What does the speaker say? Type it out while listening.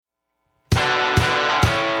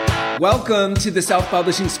Welcome to the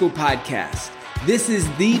Self-Publishing School podcast. This is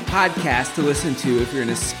the podcast to listen to if you're an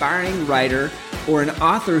aspiring writer or an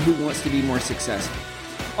author who wants to be more successful.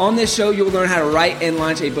 On this show, you'll learn how to write and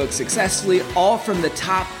launch a book successfully, all from the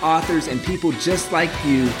top authors and people just like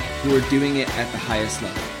you who are doing it at the highest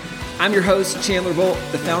level. I'm your host, Chandler Volt,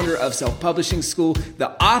 the founder of Self-Publishing School,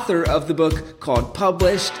 the author of the book called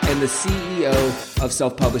Published, and the CEO of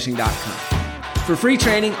selfpublishing.com. For free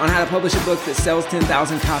training on how to publish a book that sells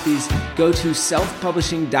 10,000 copies, go to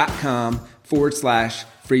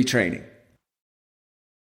selfpublishing.com/free training.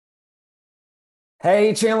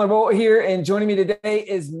 Hey, Chandler Volt here, and joining me today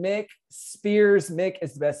is Mick Spears. Mick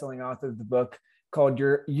is the best-selling author of the book called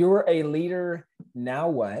You're a Leader, Now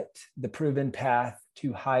What? The Proven Path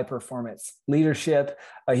to High Performance Leadership.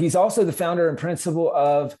 He's also the founder and principal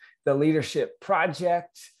of the Leadership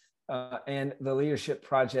Project and the Leadership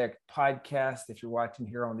Project podcast. If you're watching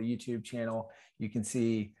here on the YouTube channel, you can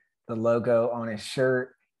see the logo on his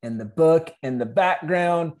shirt and the book in the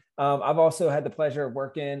background. I've also had the pleasure of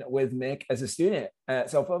working with Mick as a student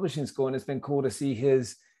at Self-Publishing School, and it's been cool to see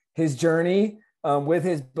his journey with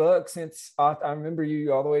his book since I remember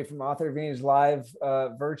you all the way from Author Advantage Live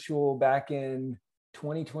virtual back in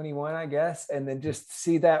 2021, I guess, and then just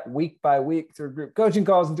see that week by week through group coaching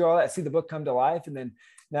calls and through all that, see the book come to life. And then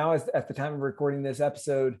now, at the time of recording this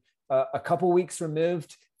episode, a couple weeks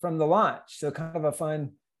removed from the launch. So kind of a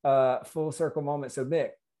fun full circle moment. So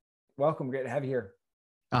Mick, welcome. Great to have you here.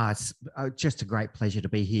 It's just a great pleasure to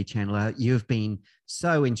be here, Chandler. You've been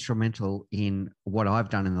so instrumental in what I've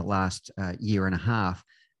done in the last year and a half.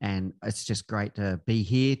 And it's just great to be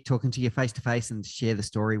here talking to you face to face and share the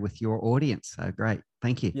story with your audience. So great.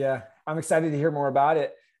 Thank you. Yeah, I'm excited to hear more about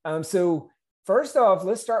it. So first off,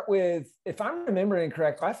 let's start with, if I'm remembering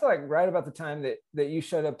correctly, I feel like right about the time that you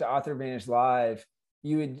showed up to Author Advantage Live,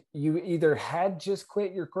 you either had just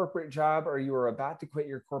quit your corporate job or you were about to quit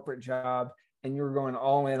your corporate job and you were going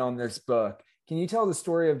all in on this book. Can you tell the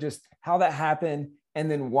story of just how that happened and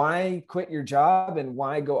then why quit your job and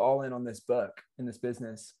why go all in on this book in this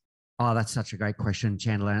business? Oh, that's such a great question,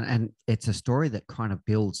 Chandler. And it's a story that kind of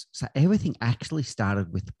builds. So everything actually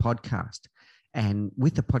started with the podcast. And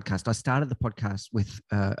with the podcast, I started the podcast with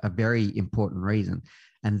a very important reason.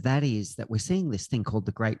 And that is that we're seeing this thing called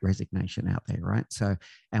the Great Resignation out there, right? So,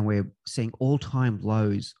 and we're seeing all-time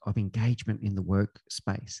lows of engagement in the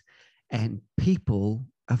workspace. And people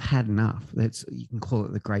have had enough. You can call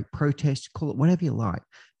it the Great Protest, call it whatever you like.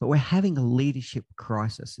 But we're having a leadership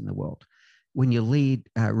crisis in the world. When you read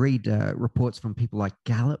reports from people like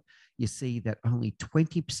Gallup, you see that only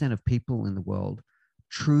 20% of people in the world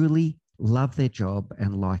truly love their job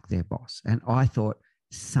and like their boss. And I thought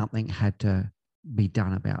something had to be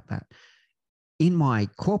done about that. In my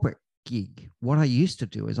corporate gig, what I used to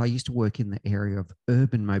do is I used to work in the area of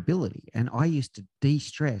urban mobility, and I used to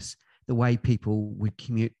de-stress the way people would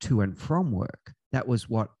commute to and from work. That was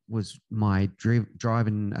what was my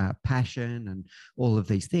driving passion and all of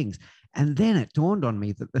these things. And then it dawned on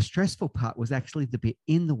me that the stressful part was actually the bit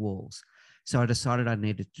in the walls. So I decided I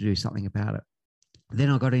needed to do something about it. Then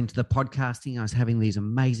I got into the podcasting. I was having these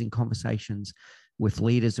amazing conversations with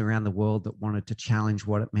leaders around the world that wanted to challenge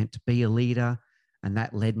what it meant to be a leader. And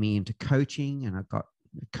that led me into coaching. And I got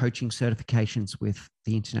coaching certifications with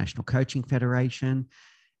the International Coaching Federation.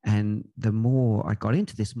 And the more I got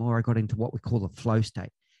into this, more I got into what we call the flow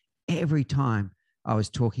state. Every time I was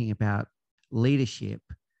talking about leadership,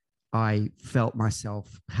 I felt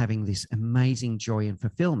myself having this amazing joy and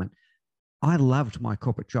fulfillment. I loved my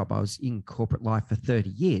corporate job. I was in corporate life for 30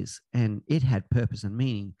 years and it had purpose and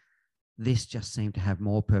meaning. This just seemed to have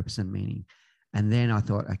more purpose and meaning. And then I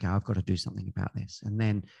thought, okay, I've got to do something about this. And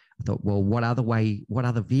then I thought, well, what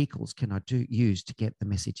other vehicles can I use to get the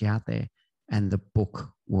message out there? And the book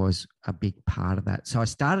was a big part of that. So I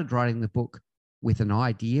started writing the book with an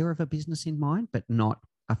idea of a business in mind, but not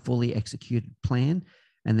a fully executed plan.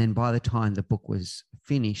 And then by the time the book was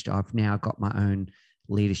finished, I've now got my own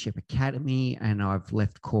Leadership Academy, and I've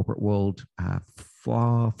left corporate world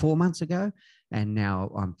 4 months ago, and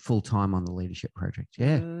now I'm full-time on the Leadership Project.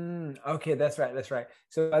 Yeah. Okay, that's right.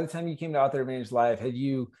 So by the time you came to Author Advantage Live, had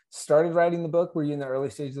you started writing the book? Were you in the early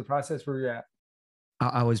stages of the process? Where were you at?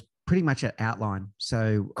 I was pretty much at outline.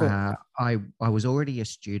 So cool. I was already a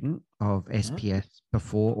student of SPS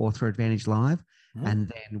before Author Advantage Live, and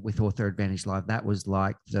then with Author Advantage Live, that was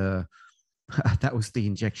like that was the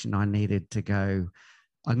injection I needed to go.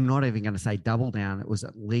 I'm not even going to say double down. It was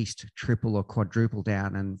at least triple or quadruple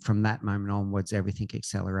down. And from that moment onwards, everything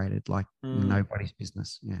accelerated like nobody's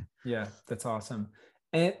business. Yeah. Yeah. That's awesome.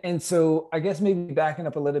 And so I guess maybe backing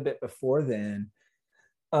up a little bit before then,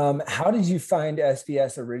 How did you find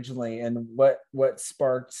SPS originally, and what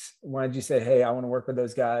sparked? Why did you say, "Hey, I want to work with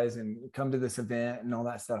those guys and come to this event and all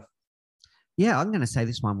that stuff"? Yeah, I'm going to say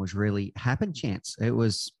this one was really happen chance. It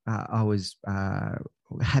was I was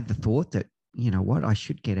had the thought that, you know what, I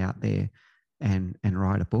should get out there and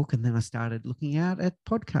write a book, and then I started looking out at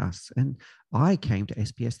podcasts, and I came to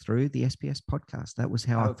SPS through the SPS podcast. That was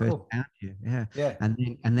how I first Cool. found you. Yeah, Yeah.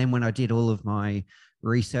 and then when I did all of my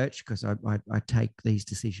research, because I take these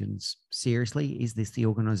decisions seriously. Is this the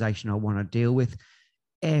organization I want to deal with?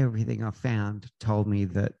 Everything I found told me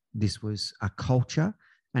that this was a culture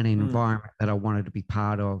and an environment that I wanted to be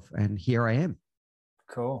part of. And here I am.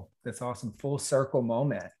 Cool. That's awesome. Full circle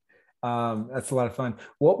moment. That's a lot of fun.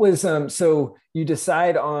 What was so you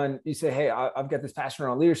decide on, you say, "Hey, I've got this passion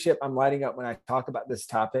around leadership. I'm lighting up when I talk about this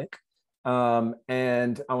topic.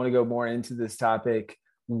 And I want to go more into this topic."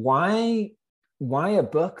 Why a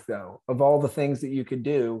book though? Of all the things that you could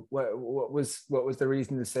do, what was the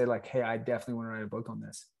reason to say, like, "Hey, I definitely want to write a book on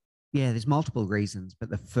this"? Yeah, there's multiple reasons, but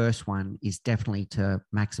the first one is definitely to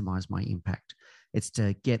maximize my impact. It's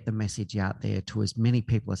to get the message out there to as many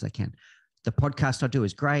people as I can. The podcast I do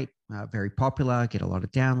is great, very popular, get a lot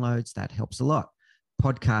of downloads. That helps a lot.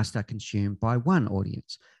 Podcasts are consumed by one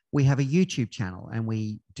audience. We have a YouTube channel and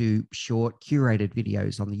we do short curated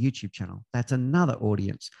videos on the YouTube channel. That's another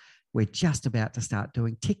audience. We're just about to start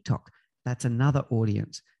doing TikTok. That's another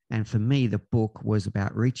audience. And for me, the book was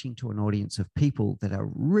about reaching to an audience of people that are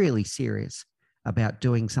really serious about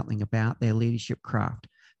doing something about their leadership craft,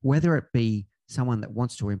 whether it be someone that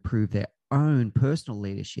wants to improve their own personal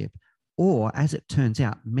leadership, or as it turns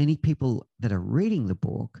out, many people that are reading the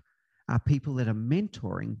book are people that are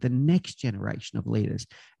mentoring the next generation of leaders.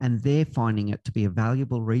 And they're finding it to be a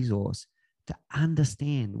valuable resource to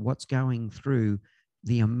understand what's going through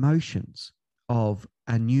the emotions of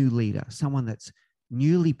a new leader, someone that's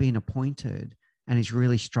newly been appointed and is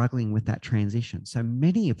really struggling with that transition. So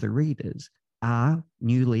many of the readers are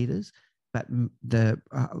new leaders, but I'm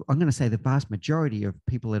going to say the vast majority of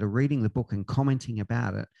people that are reading the book and commenting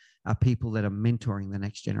about it are people that are mentoring the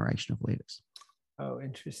next generation of leaders. Oh,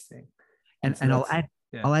 interesting. And so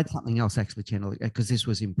I'll add something else actually, Chandler, because this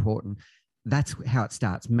was important. That's how it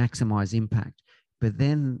starts, maximize impact. But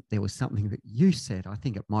then there was something that you said, I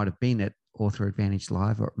think it might have been at Author Advantage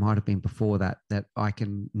Live, or it might have been before that, that I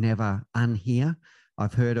can never unhear.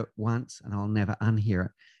 I've heard it once and I'll never unhear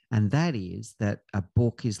it. And that is that a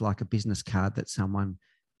book is like a business card that someone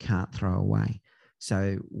can't throw away.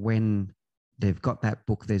 So when they've got that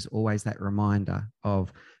book, there's always that reminder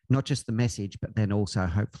of not just the message, but then also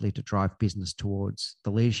hopefully to drive business towards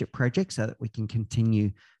the leadership project so that we can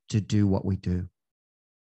continue to do what we do.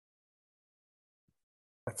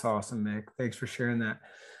 That's awesome, Mick. Thanks for sharing that.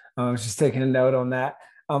 I was just taking a note on that.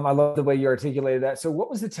 I love the way you articulated that. So what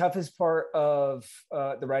was the toughest part of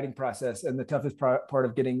the writing process and the toughest part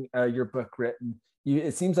of getting your book written?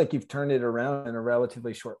 It seems like you've turned it around in a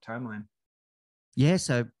relatively short timeline. Yeah,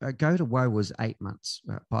 so Go to Woe was 8 months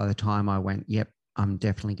by the time I went, yep, I'm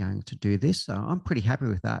definitely going to do this. So I'm pretty happy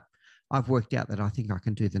with that. I've worked out that I think I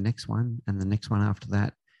can do the next one and the next one after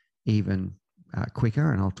that even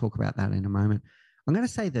quicker, and I'll talk about that in a moment. I'm going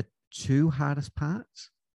to say the two hardest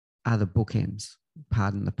parts are the bookends,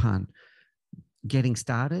 pardon the pun, getting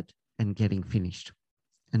started and getting finished.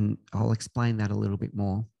 And I'll explain that a little bit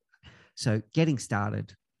more. So getting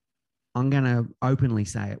started, I'm going to openly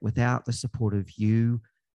say it, without the support of you,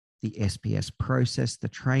 the SPS process, the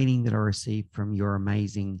training that I received from your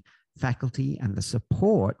amazing faculty, and the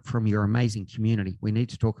support from your amazing community. We need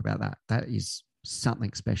to talk about that. That is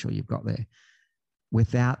something special you've got there.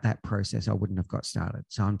 Without that process, I wouldn't have got started.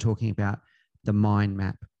 So I'm talking about the mind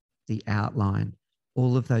map, the outline,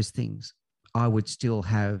 all of those things. I would still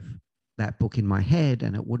have that book in my head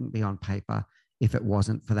and it wouldn't be on paper if it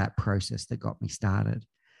wasn't for that process that got me started.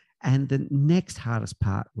 And the next hardest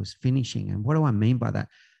part was finishing. And what do I mean by that?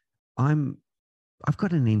 I've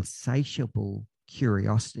got an insatiable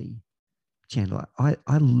curiosity, Chandler. I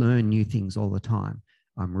learn new things all the time.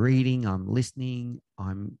 I'm reading, I'm listening,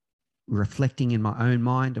 I'm reflecting in my own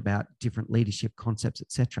mind about different leadership concepts,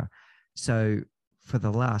 etc. So for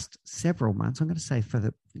the last several months, I'm going to say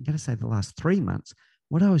the last 3 months,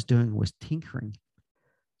 what I was doing was tinkering.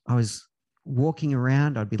 I was walking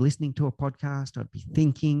around, I'd be listening to a podcast, I'd be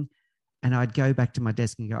thinking, and I'd go back to my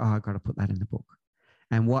desk and go, oh, I've got to put that in the book.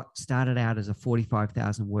 And what started out as a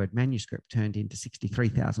 45,000 word manuscript turned into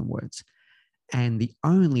 63,000 words. And the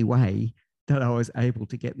only way that I was able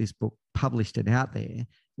to get this book published and out there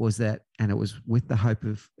was that, and it was with the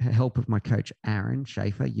help of my coach, Aaron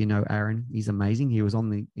Schaefer. You know, Aaron, he's amazing. He was on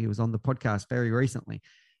the podcast very recently.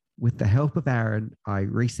 with the help of Aaron, I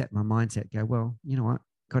reset my mindset, go, well, you know what?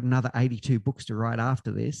 Got another 82 books to write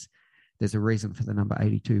after this. There's a reason for the number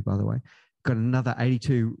 82, by the way. Got another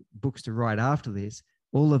 82 books to write after this.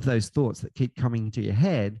 All of those thoughts that keep coming into your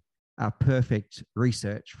head are perfect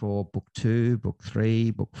research for book 2, book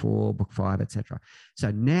 3, book 4, book 5, etc.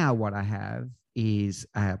 So now what I have is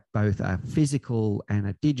both a physical and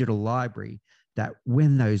a digital library that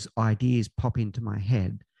when those ideas pop into my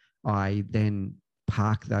head, I then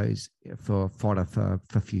park those for fodder for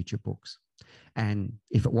future books. And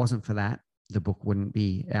if it wasn't for that, the book wouldn't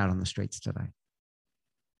be out on the streets today.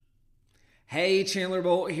 Hey, Chandler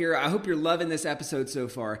Bolt here. I hope you're loving this episode so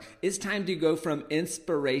far. It's time to go from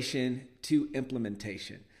inspiration to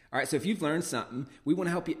implementation. All right, so if you've learned something, we want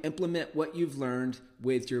to help you implement what you've learned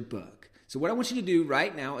with your book. So what I want you to do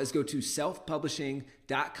right now is go to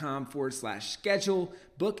selfpublishing.com/schedule,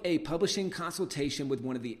 book a publishing consultation with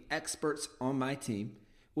one of the experts on my team.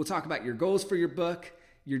 We'll talk about your goals for your book,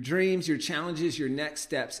 your dreams, your challenges, your next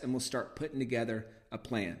steps, and we'll start putting together a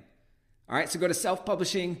plan. All right, so go to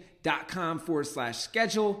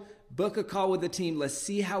selfpublishing.com/schedule, book a call with the team. Let's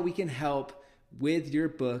see how we can help with your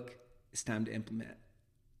book. It's time to implement.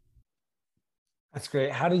 That's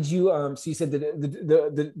great. How did you, so you said that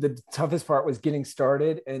the toughest part was getting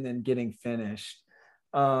started and then getting finished.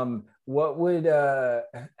 How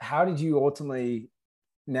did you ultimately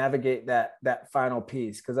navigate that final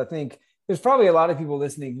piece? Because I think there's probably a lot of people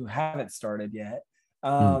listening who haven't started yet.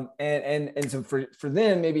 And so for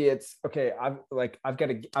them, maybe it's okay. I've got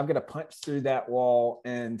to punch through that wall,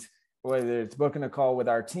 and whether it's booking a call with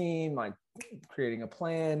our team, like creating a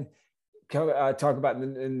plan, talk about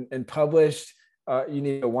and published. You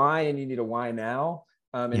need a why, and you need a why now.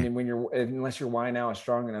 And then unless your why now is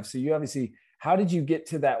strong enough. So you obviously, how did you get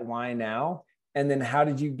to that why now? And then how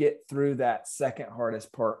did you get through that second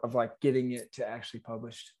hardest part of like getting it to actually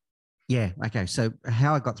published? Yeah. Okay. So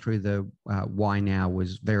how I got through the why now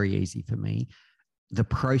was very easy for me. The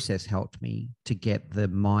process helped me to get the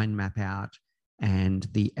mind map out and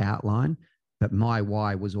the outline, but my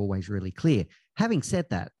why was always really clear. Having said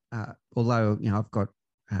that, although, I've got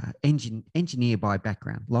engineer by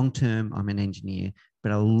background, long-term, I'm an engineer,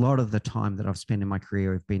 but a lot of the time that I've spent in my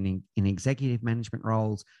career have been in executive management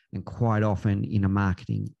roles and quite often in a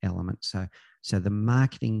marketing element. So the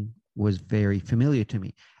marketing was very familiar to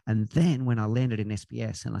me. And then when I landed in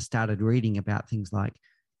SBS and I started reading about things like,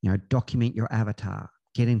 document your avatar,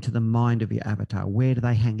 get into the mind of your avatar. Where do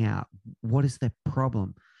they hang out? What is their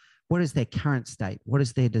problem? What is their current state? What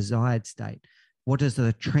is their desired state? What does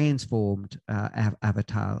the transformed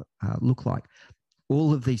avatar look like?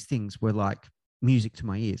 All of these things were like music to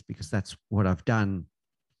my ears because that's what I've done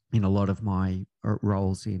in a lot of my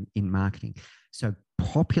roles in marketing. So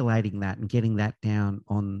populating that and getting that down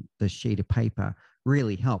on the sheet of paper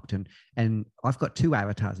really helped. And I've got 2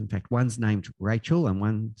 avatars. In fact, one's named Rachel and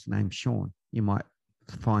one's named Sean. You might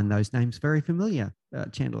find those names very familiar,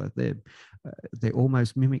 Chandler. They're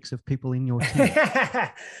almost mimics of people in your team.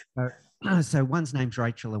 So one's name's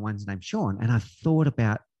Rachel and one's name's Sean. And I thought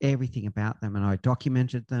about everything about them and I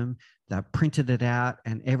documented them. I printed it out.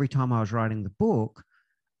 And every time I was writing the book,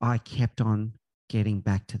 I kept on getting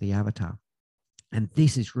back to the avatar. And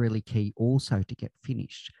this is really key also to get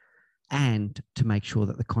finished and to make sure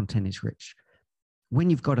that the content is rich. When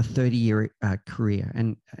you've got a 30-year career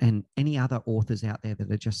and any other authors out there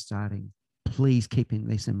that are just starting, please keep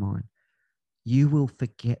this in mind. You will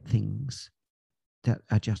forget things that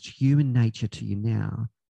are just human nature to you now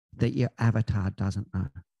that your avatar doesn't know.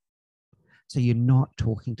 So you're not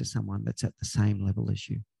talking to someone that's at the same level as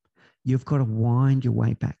you. You've got to wind your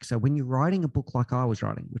way back. So when you're writing a book like I was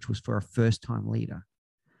writing, which was for a first-time leader,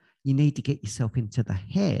 you need to get yourself into the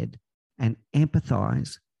head and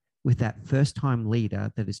empathize with that first-time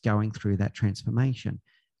leader that is going through that transformation.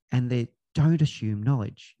 And they don't assume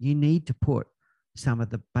knowledge. You need to put some of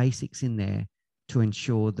the basics in there to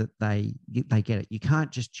ensure that they get it. You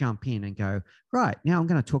can't just jump in and go, right, now I'm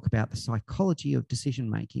going to talk about the psychology of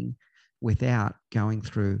decision-making without going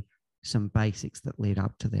through some basics that lead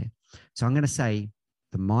up to there. So I'm going to say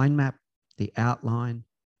the mind map, the outline,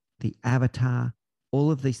 the avatar,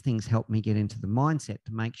 all of these things helped me get into the mindset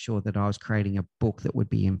to make sure that I was creating a book that would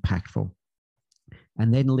be impactful.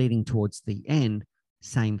 And then leading towards the end,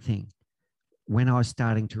 same thing. When I was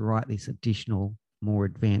starting to write this additional, more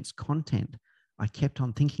advanced content, I kept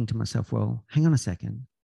on thinking to myself, well, hang on a second.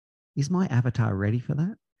 Is my avatar ready for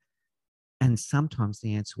that? And sometimes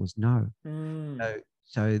the answer was no.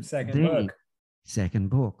 So second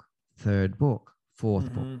book, third book,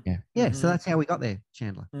 fourth book. Yeah. So that's how we got there,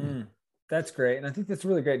 Chandler. That's great. And I think that's a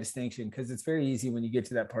really great distinction, because it's very easy when you get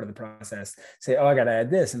to that part of the process, say, oh, I got to add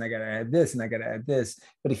this and I got to add this and I got to add this.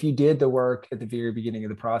 But if you did the work at the very beginning of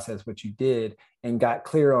the process, what you did, and got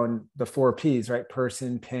clear on the 4 P's, right?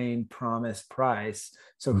 Person, pain, promise, price.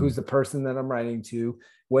 So who's the person that I'm writing to?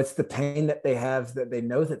 What's the pain that they have that they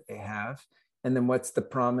know that they have? And then what's the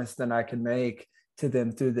promise that I can make to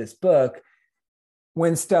them through this book?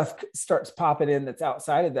 When stuff starts popping in that's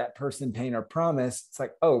outside of that person, pain, or promise, it's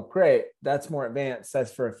like, oh, great, that's more advanced.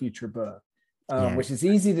 That's for a future book, which is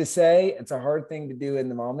easy to say. It's a hard thing to do in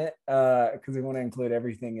the moment, because we want to include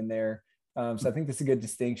everything in there. So I think that's a good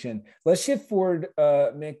distinction. Let's shift forward,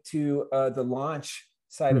 Mick, to the launch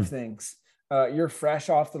side of things. You're fresh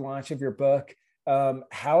off the launch of your book.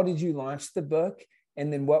 How did you launch the book?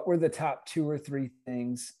 And then what were the top 2 or 3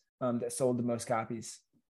 things that sold the most copies?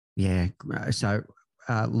 Yeah. So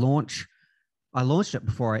I launched it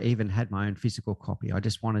before I even had my own physical copy. I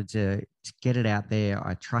just wanted to get it out there.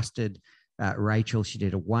 I trusted Rachel. She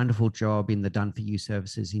did a wonderful job in the Done For You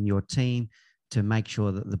services in your team to make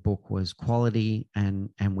sure that the book was quality, and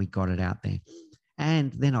we got it out there.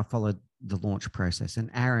 And then I followed the launch process. And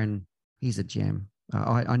Aaron, he's a gem.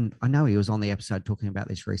 I know he was on the episode talking about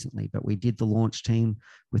this recently, but we did the launch team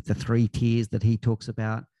with the 3 tiers that he talks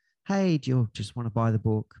about. Hey, do you just want to buy the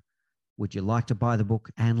book? Would you like to buy the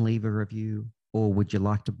book and leave a review? Or would you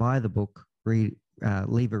like to buy the book, leave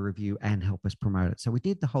a review and help us promote it? So we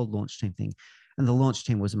did the whole launch team thing, and the launch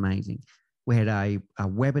team was amazing. We had a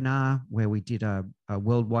webinar where we did a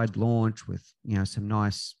worldwide launch with, some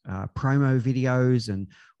nice promo videos and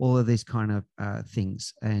all of these kind of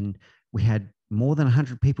things. And we had more than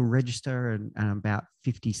 100 people register and about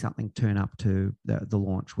 50 something turn up to the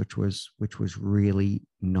launch, which was really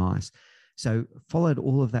nice. So followed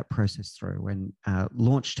all of that process through, and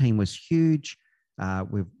launch team was huge.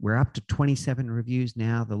 We're up to 27 reviews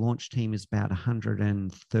now. The launch team is about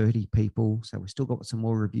 130 people. So we've still got some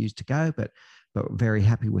more reviews to go, but very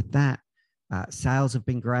happy with that. Sales have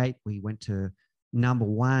been great. We went to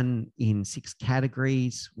 #1 in 6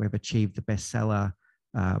 categories. We've achieved the bestseller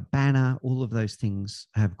banner. All of those things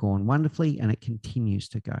have gone wonderfully, and it continues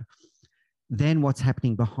to go. Then what's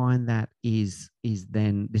happening behind that is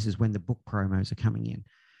then this is when the book promos are coming in.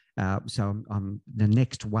 So I'm the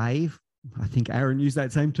next wave. I think Aaron used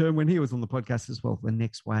that same term when he was on the podcast as well. The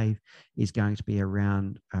next wave is going to be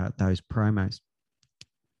around those promos.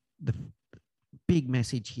 The big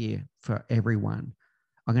message here for everyone,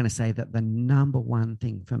 I'm going to say that the #1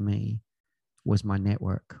 thing for me was my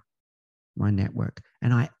network.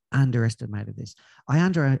 And I underestimated this. I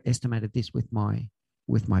underestimated this with my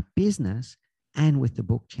business and with the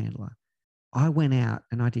book Chandler. I went out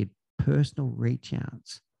and I did personal reach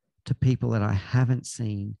outs to people that I haven't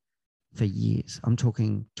seen for years. I'm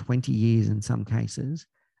talking 20 years in some cases.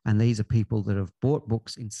 And these are people that have bought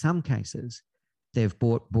books. In some cases, they've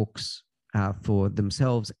bought books for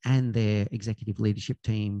themselves and their executive leadership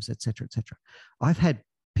teams, et cetera, et cetera. I've had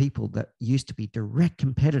people that used to be direct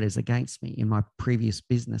competitors against me in my previous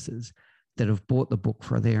businesses that have bought the book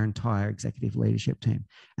for their entire executive leadership team.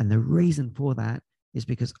 And the reason for that is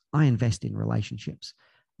because I invest in relationships.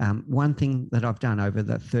 One thing that I've done over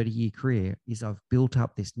the 30-year career is I've built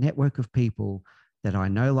up this network of people that I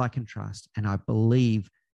know, like, and trust, and I believe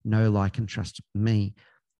know, like, and trust me.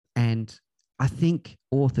 And I think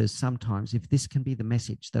authors sometimes, if this can be the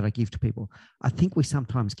message that I give to people, I think we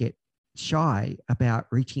sometimes get shy about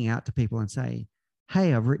reaching out to people and say,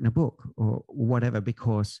 hey, I've written a book or whatever,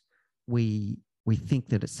 because we think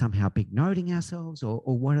that it's somehow big noting ourselves or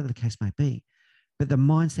whatever the case may be. But the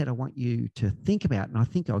mindset I want you to think about, and I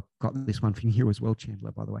think I got this one from you as well,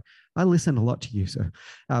 Chandler, by the way. I listen a lot to you, so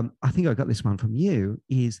I think I got this one from you,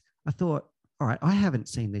 is I thought, all right, I haven't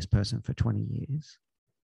seen this person for 20 years.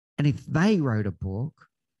 And if they wrote a book,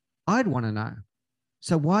 I'd want to know.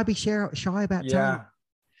 So why be shy about telling?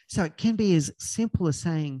 So it can be as simple as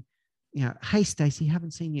saying, hey, Stacey,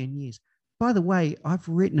 haven't seen you in years. By the way, I've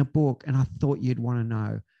written a book and I thought you'd want to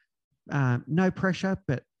know. No pressure,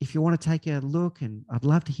 but if you want to take a look and I'd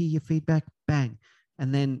love to hear your feedback, bang.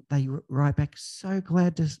 And then they write back, so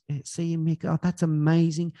glad to see you, Mick. Oh, that's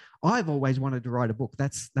amazing. I've always wanted to write a book.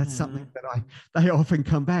 That's something that they often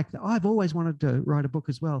come back. I've always wanted to write a book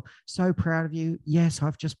as well. So proud of you. Yes,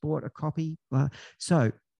 I've just bought a copy.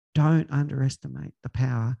 So don't underestimate the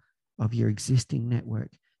power of your existing network.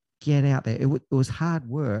 Get out there. It was hard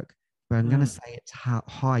work, but I'm going to say it's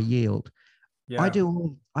high yield. Yeah. I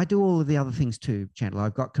do all of the other things too, Chandler.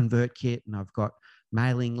 I've got ConvertKit and I've got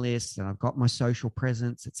mailing lists and I've got my social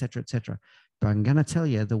presence, et cetera, et cetera. But I'm going to tell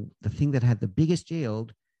you the thing that had the biggest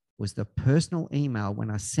yield was the personal email when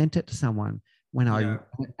I sent it to someone and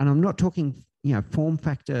I'm not talking, form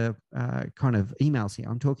factor kind of emails here.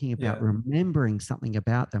 I'm talking about remembering something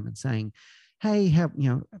about them and saying, hey,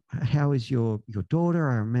 how is your daughter?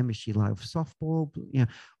 I remember she loved softball.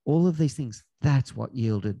 All of these things. That's what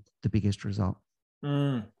yielded the biggest result.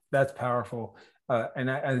 That's powerful. And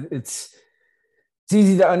it's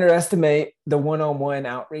easy to underestimate the one-on-one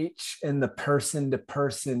outreach and the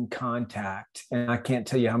person-to-person contact. And I can't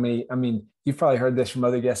tell you how many, I mean, you've probably heard this from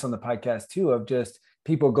other guests on the podcast too, of just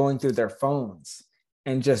people going through their phones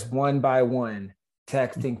and just one by one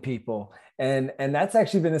texting people. And that's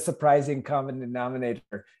actually been a surprising common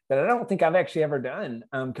denominator that I don't think I've actually ever done.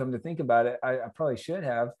 Come to think about it, I probably should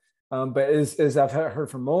have. But as I've heard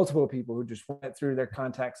from multiple people who just went through their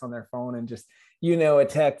contacts on their phone and just, a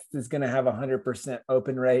text is going to have 100%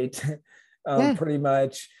 open rate, pretty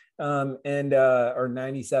much, or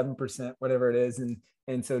 97%, whatever it is.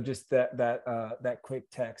 And so just that quick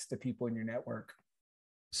text to people in your network.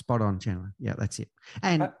 Spot on, Chandler. Yeah, that's it.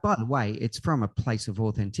 And by the way, it's from a place of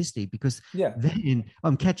authenticity, because then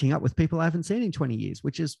I'm catching up with people I haven't seen in 20 years,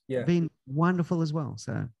 which has been wonderful as well.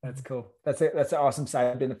 So that's cool. That's an awesome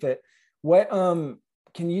side benefit. What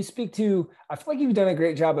can you speak to? I feel like you've done a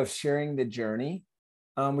great job of sharing the journey,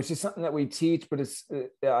 which is something that we teach, but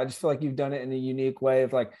I just feel like you've done it in a unique way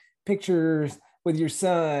of like pictures with your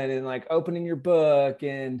son and like opening your book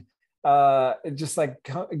and just like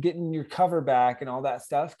getting your cover back and all that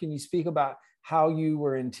stuff. Can you speak about how you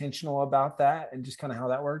were intentional about that and just kind of how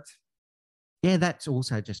that worked? Yeah, that's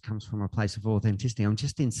also just comes from a place of authenticity. I'm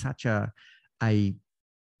just in such a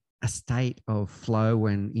state of flow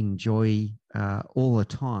and enjoy all the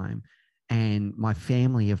time. And my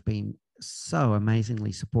family have been so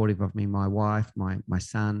amazingly supportive of me, my wife, my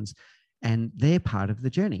sons, and they're part of the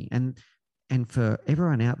journey. And for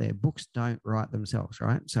everyone out there, books don't write themselves,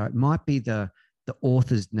 right? So it might be the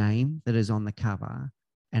author's name that is on the cover,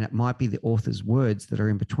 and it might be the author's words that are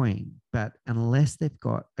in between. But unless they've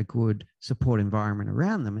got a good support environment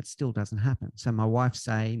around them, it still doesn't happen. So my wife,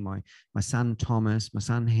 Say, my son, Thomas, my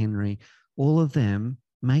son, Henry, all of them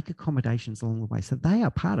make accommodations along the way. So they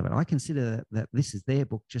are part of it. I consider that this is their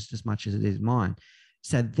book just as much as it is mine.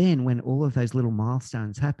 So then when all of those little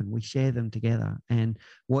milestones happen, we share them together. And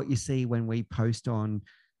what you see when we post on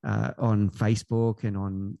Facebook and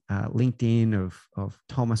on LinkedIn of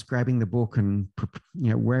Thomas grabbing the book and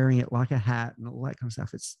wearing it like a hat and all that kind of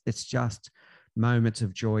stuff, it's just moments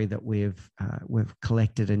of joy that we've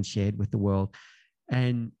collected and shared with the world.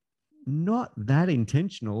 And not that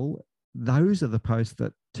intentional, those are the posts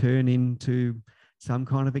that turn into some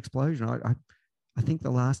kind of explosion. I think the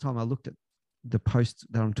last time I looked at the post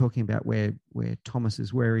that I'm talking about where Thomas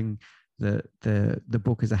is wearing the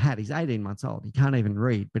book as a hat, he's 18 months old. He can't even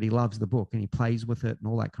read, but he loves the book and he plays with it and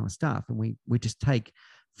all that kind of stuff. And we just take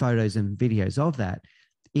photos and videos of that.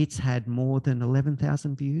 It's had more than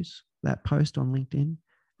 11,000 views, that post on LinkedIn.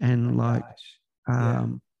 And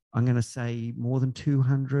I'm going to say more than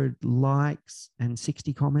 200 likes and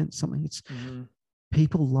 60 comments, something. It's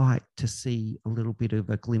people like to see a little bit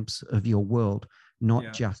of a glimpse of your world,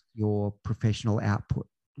 not just your professional output.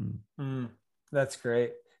 That's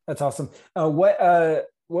great. That's awesome.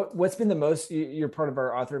 What's been the most, you're part of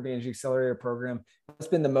our Author Advantage Accelerator program. What's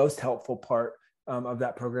been the most helpful part of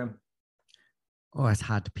that program? Oh, it's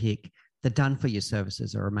hard to pick. The done for you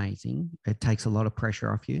services are amazing. It takes a lot of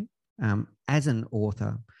pressure off you. As an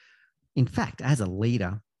author, in fact, as a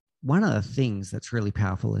leader, one of the things that's really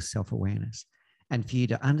powerful is self-awareness, and for you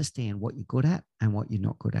to understand what you're good at and what you're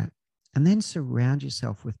not good at. And then surround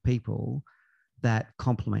yourself with people that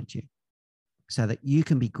complement you so that you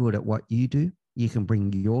can be good at what you do. You can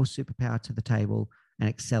bring your superpower to the table and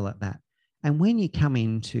excel at that. And when you come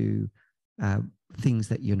into things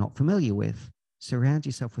that you're not familiar with, surround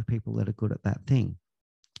yourself with people that are good at that thing.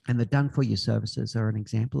 And the done for you services are an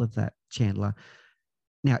example of that, Chandler.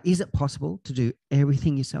 Now, is it possible to do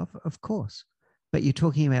everything yourself? Of course. But you're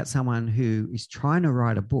talking about someone who is trying to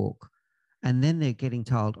write a book, and then they're getting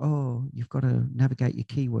told, oh, you've got to navigate your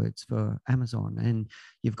keywords for Amazon, and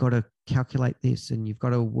you've got to calculate this, and you've got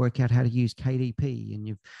to work out how to use KDP,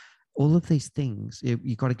 and all of these things.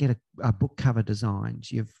 You've got to get a book cover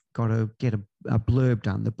designed. You've got to get a blurb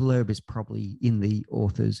done. The blurb is probably in the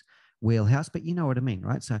author's wheelhouse, but you know what I mean,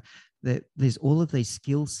 right? So there's all of these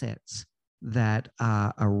skill sets that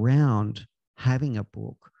are around having a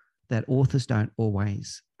book that authors don't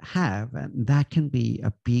always have, and that can be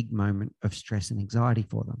a big moment of stress and anxiety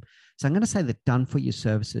for them. So I'm going to say that done for your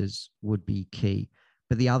services would be key.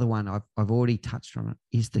 But the other one, I've already touched on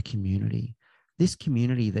it, is the community. This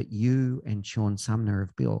community that you and Sean Sumner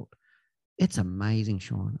have built, it's amazing,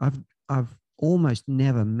 Sean. I've almost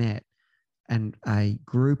never met and a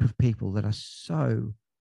group of people that are so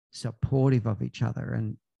supportive of each other,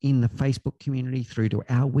 and in the Facebook community, through to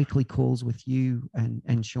our weekly calls with you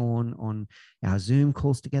and Sean on our Zoom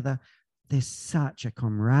calls together. There's such a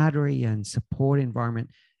camaraderie and support environment,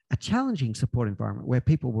 a challenging support environment where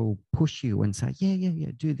people will push you and say, yeah,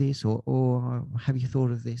 do this, or have you thought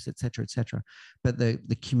of this, et cetera, et cetera. But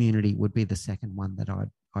the community would be the second one that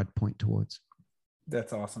I'd point towards.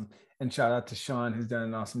 That's awesome. And shout out to Sean, who's done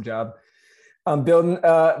an awesome job building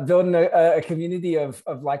a community of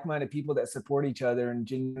like-minded people that support each other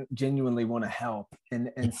and genuinely want to help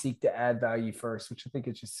and seek to add value first, which I think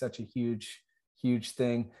is just such a huge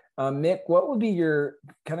thing. Mick, what would be your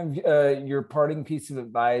kind of your parting piece of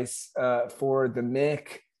advice for the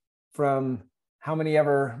Mick from how many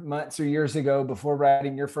ever months or years ago before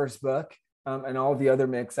writing your first book, and all the other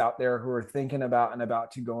Micks out there who are thinking about and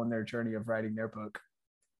about to go on their journey of writing their book?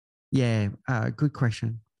 Yeah, good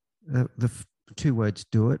question. The two words: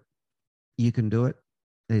 do it. You can do it.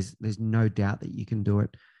 There's no doubt that you can do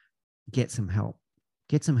it. Get some help.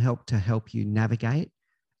 Get some help to help you navigate,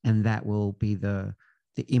 and that will be the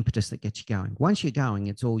impetus that gets you going. Once you're going,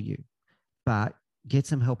 it's all you. But get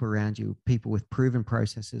some help around you, people with proven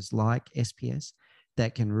processes like SPS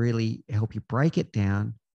that can really help you break it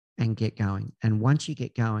down and get going. And once you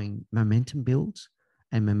get going, momentum builds,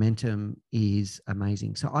 and momentum is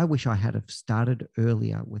amazing. So I wish I had have started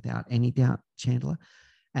earlier, without any doubt, Chandler.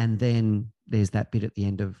 And then there's that bit at the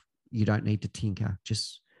end of, you don't need to tinker,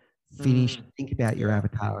 just finish, think about your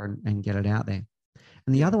avatar and get it out there.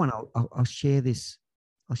 And the other one, I'll share this.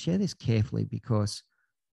 I'll share this carefully because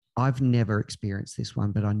I've never experienced this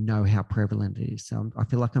one, but I know how prevalent it is. So I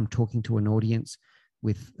feel like I'm talking to an audience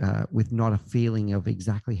with not a feeling of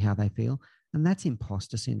exactly how they feel. And that's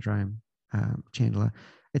imposter syndrome, Chandler.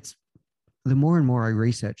 It's the more and more I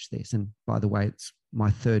research this, and by the way, it's my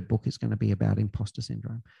third book is going to be about imposter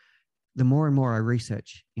syndrome. The more and more I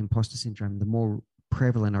research imposter syndrome, the more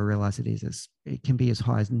prevalent I realize it is. It can be as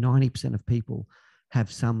high as 90% of people have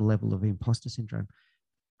some level of imposter syndrome.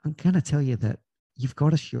 I'm going to tell you that you've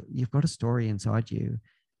got a story inside you,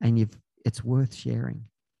 and it's worth sharing.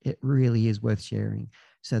 It really is worth sharing.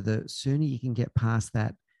 So the sooner you can get past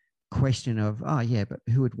that question of, oh yeah, but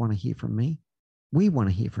who would want to hear from me? We want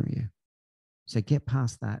to hear from you. So get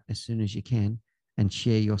past that as soon as you can and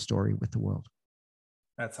share your story with the world.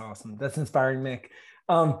 That's awesome. That's inspiring, Mick.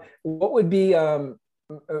 What would be, well,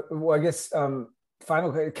 I guess,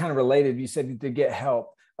 final kind of related, you said to get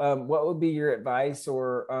help. What would be your advice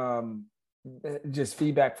or just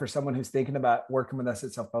feedback for someone who's thinking about working with us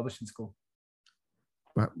at Self Publishing School?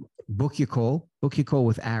 Well, book your call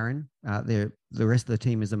with Aaron. The rest of the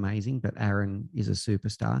team is amazing, but Aaron is a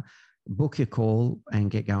superstar. Book your call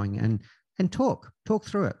and get going and talk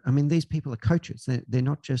through it. I mean, these people are coaches. They're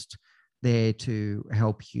not just there to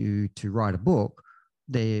help you to write a book.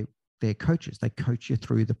 They're coaches. They coach you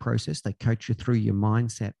through the process. They coach you through your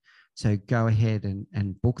mindset. So go ahead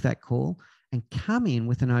and book that call and come in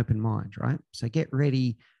with an open mind, right? So get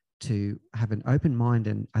ready to have an open mind.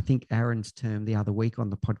 And I think Aaron's term the other week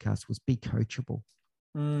on the podcast was be coachable.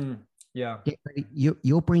 Yeah. Get ready.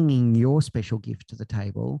 You're bringing your special gift to the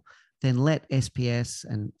table. Then let SPS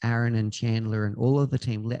and Aaron and Chandler and all of the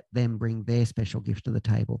team, let them bring their special gift to the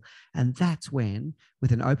table. And that's when,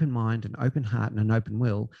 with an open mind, an open heart, and an open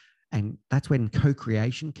will, and that's when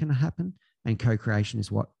co-creation can happen. And co-creation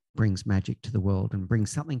is what brings magic to the world and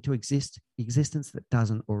brings something to existence that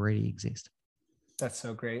doesn't already exist. That's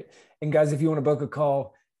so great. And guys, if you want to book a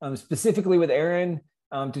call specifically with Aaron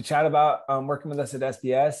to chat about working with us at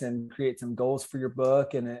SPS and create some goals for your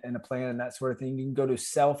book and a plan and that sort of thing, you can go to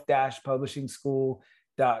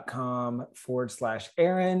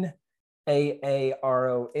self-publishingschool.com/Aaron,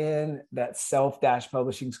 AARON. That's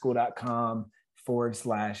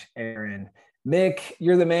self-publishingschool.com/Aaron. Mick,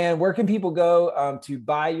 you're the man. Where can people go to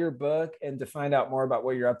buy your book and to find out more about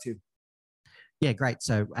what you're up to? Yeah, great.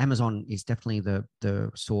 So Amazon is definitely the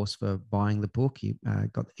source for buying the book. You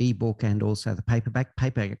got the ebook and also the paperback.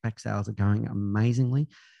 Paperback sales are going amazingly.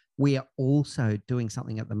 We are also doing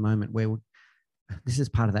something at the moment where this is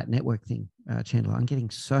part of that network thing, Chandler. I'm getting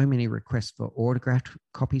so many requests for autographed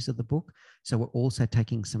copies of the book. So we're also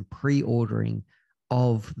taking some pre-ordering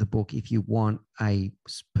of the book if you want a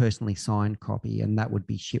personally signed copy, and that would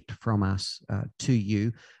be shipped from us to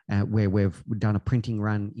you, where we've done a printing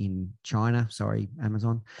run in China. Sorry,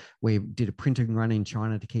 Amazon. We did a printing run in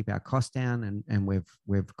China to keep our costs down, and we've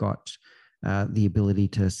got the ability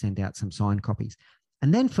to send out some signed copies.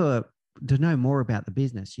 And then to know more about the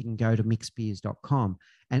business, you can go to mickspears.com,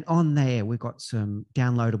 and on there we've got some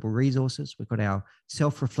downloadable resources. We've got our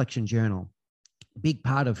self-reflection journal. big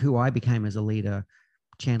part of who I became as a leader,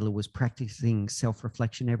 Chandler, was practicing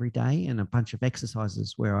self-reflection every day and a bunch of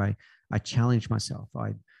exercises where I challenged myself.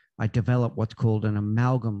 I developed what's called an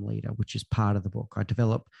amalgam leader, which is part of the book. I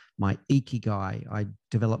developed my Ikigai. I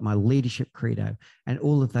developed my leadership credo. And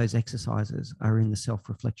all of those exercises are in the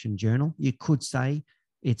self-reflection journal. You could say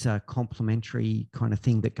it's a complementary kind of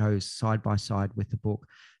thing that goes side by side with the book.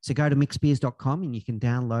 So go to mickspears.com and you can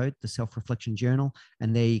download the self-reflection journal.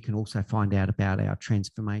 And there you can also find out about our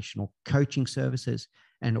transformational coaching services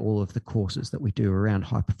and all of the courses that we do around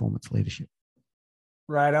high performance leadership.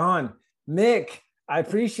 Right on. Mick, I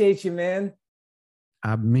appreciate you, man.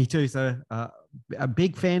 Me too, sir. A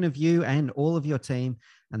big fan of you and all of your team.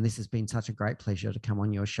 And this has been such a great pleasure to come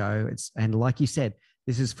on your show. And like you said,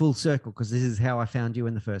 this is full circle because this is how I found you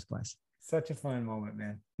in the first place. Such a fun moment,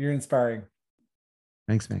 man. You're inspiring.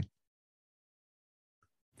 Thanks, man.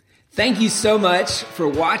 Thank you so much for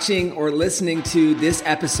watching or listening to this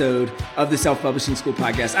episode of the Self-Publishing School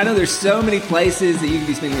podcast. I know there's so many places that you can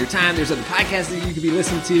be spending your time. There's other podcasts that you could be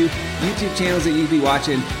listening to, YouTube channels that you could be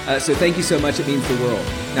watching. So thank you so much. It means the world.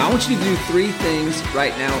 Now, I want you to do 3 things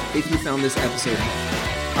right now if you found this episode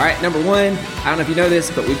helpful. All right, number 1, I don't know if you know this,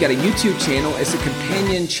 but we've got a YouTube channel. It's a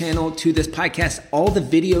companion channel to this podcast. All the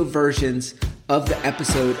video versions of the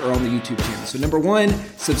episode are on the YouTube channel. So number 1,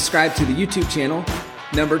 subscribe to the YouTube channel.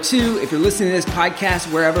 Number 2, if you're listening to this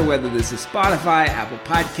podcast wherever, whether this is Spotify, Apple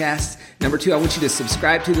Podcasts, number 2, I want you to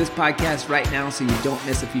subscribe to this podcast right now so you don't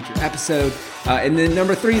miss a future episode. And then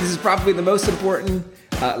number 3, this is probably the most important,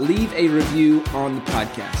 leave a review on the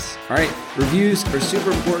podcast. All right, reviews are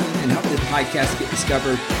super important and help this podcast get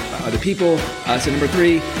discovered by other people. So number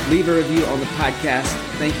 3, leave a review on the podcast.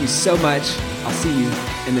 Thank you so much. I'll see you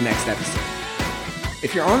in the next episode.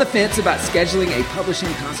 If you're on the fence about scheduling a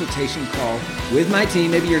publishing consultation call with my team,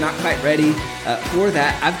 maybe you're not quite ready for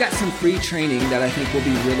that, I've got some free training that I think will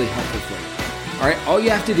be really helpful for you. All right, all you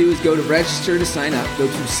have to do is go to register to sign up. Go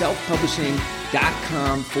to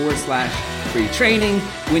selfpublishing.com/free training.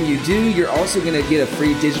 When you do, you're also going to get a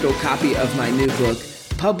free digital copy of my new book,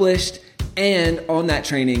 Published. And on that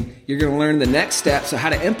training, you're going to learn the next steps, so how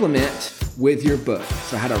to implement with your book.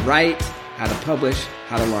 So how to write, how to publish,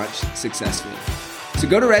 how to launch successfully. So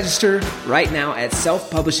go to register right now at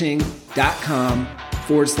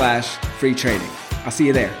selfpublishing.com/free training. I'll see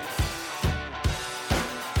you there.